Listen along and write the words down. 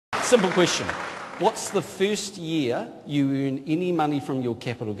Simple question. What's the first year you earn any money from your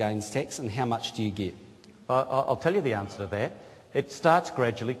capital gains tax, and how much do you get? I'll tell you the answer to that. It starts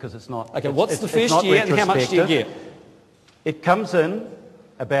gradually because it's not... Okay, what's the first year and how much do you get? It comes in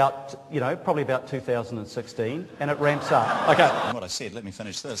about, probably about 2016, and it ramps up. Okay. And what I said, let me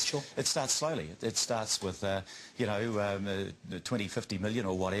finish this. Sure. It starts slowly. It starts with, 20, 50 million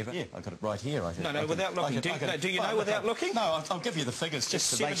or whatever. Yeah, I've got it right here. No, without looking. Do you know without looking? No, I'll give you the figures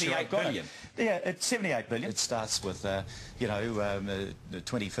just to make sure I've got it. Yeah, it's 78 billion. It starts with,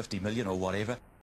 20, 50 million or whatever.